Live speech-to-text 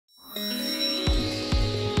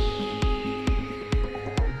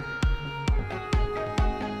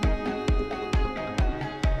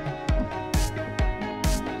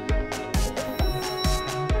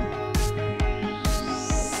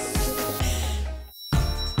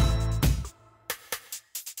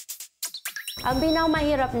Ang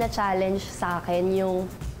pinakamahirap na challenge sa akin, yung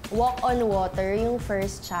walk on water, yung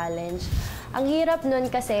first challenge. Ang hirap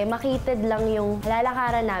nun kasi makitid lang yung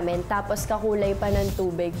lalakaran namin tapos kakulay pa ng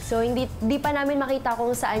tubig. So hindi pa namin makita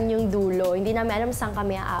kung saan yung dulo. Hindi namin alam saan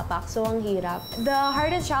kami aapak. So ang hirap. The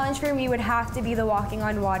hardest challenge for me would have to be the walking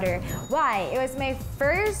on water. Why? It was my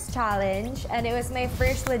first challenge and it was my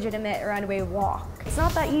first legitimate runway walk. It's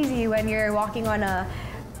not that easy when you're walking on a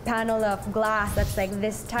panel of glass that's like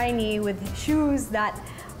this tiny with shoes that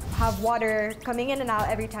have water coming in and out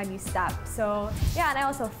every time you step. So yeah, and I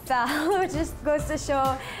also fell, which just goes to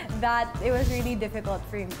show that it was really difficult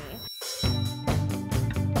for me.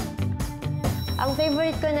 Ang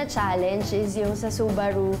favorite ko na challenge is yung sa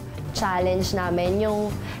Subaru challenge namin, yung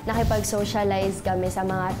nakipag-socialize kami sa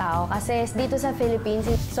mga tao. Kasi dito sa Philippines,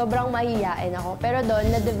 sobrang mahihiyain ako. Pero doon,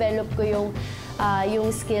 na-develop ko yung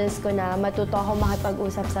skills ko na matuto ako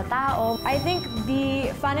makipag-usap sa tao. I think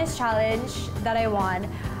the funnest challenge that I won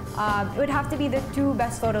it would have to be the 2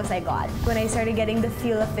 best photos I got. When I started getting the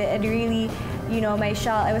feel of it, it really, you know, my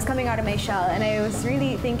shell, I was coming out of my shell and I was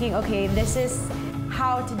really thinking, okay, this is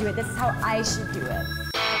how to do it. This is how I should do it.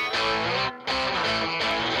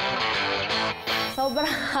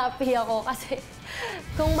 Sobrang happy ako kasi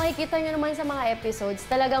kung makikita nyo naman sa mga episodes,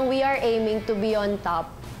 talagang we are aiming to be on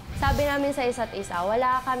top. Sabi namin sa isa't isa,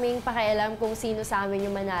 wala kaming pakialam kung sino sa amin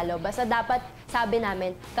yung manalo. Basta dapat, sabi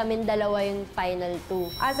namin, kaming dalawa yung final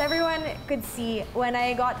 2. As everyone could see, when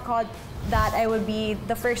I got called that I would be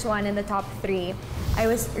the first one in the top 3, I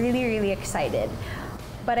was really, really excited.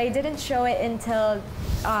 But I didn't show it until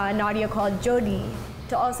Nadia called Jody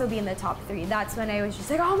to also be in the top 3. That's when I was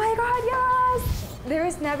just like, oh my God, yes! There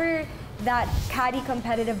was never that catty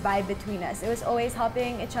competitive vibe between us. It was always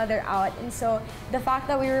helping each other out. And so the fact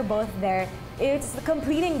that we were both there, it's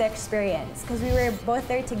completing the experience because we were both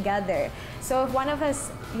there together. So if one of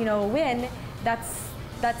us, you know, win, that's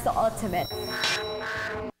the ultimate.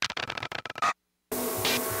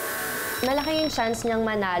 Malaki yung chance niyang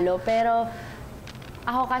manalo, pero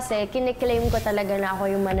ako kasi, kiniklaim ko talaga na ako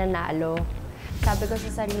yung mananalo. Sabi ko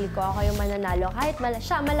sa sarili ko, ako yung mananalo. Kahit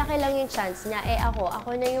malaki lang yung chance niya, ako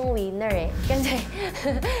na yung winner eh. Kasi,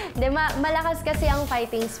 malakas kasi ang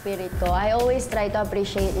fighting spirit ko. I always try to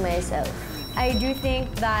appreciate myself. I do think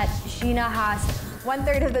that Sheena has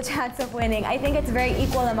 1/3 of the chance of winning. I think it's very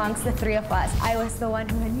equal amongst the 3 of us. I was the one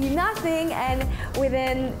who knew nothing, and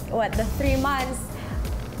within, the 3 months,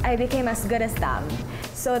 I became as good as them.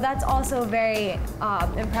 So that's also very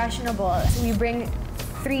impressionable. So we bring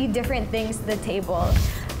 3 different things to the table.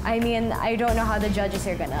 I mean, I don't know how the judges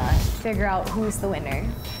are gonna figure out who's the winner.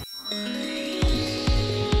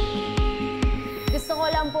 Gusto ko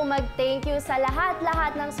lang po mag-thank you sa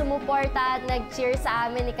lahat-lahat ng sumuporta at nag-cheer sa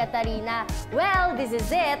amin ni Katarina. Well, this is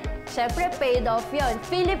it. Siyempre, paid off yun.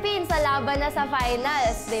 Philippines sa laban na sa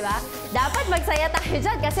finals, di ba? Dapat magsaya tayo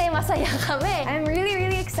dyan kasi masaya kami. I'm really,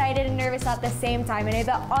 really excited and nervous at the same time, and I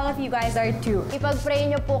bet all of you guys are too. Ipag-pray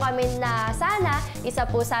niyo po kami na sana isa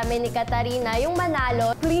po sa amin ni Katarina yung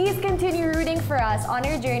manalo. Please continue rooting for us on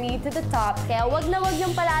our journey to the top. Kaya wag na wag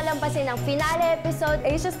yung palalampasin ng finale episode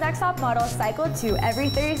Asia's Next Top Model Cycle 2 every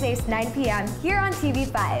Thursdays 9 p.m. here on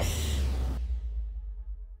TV5.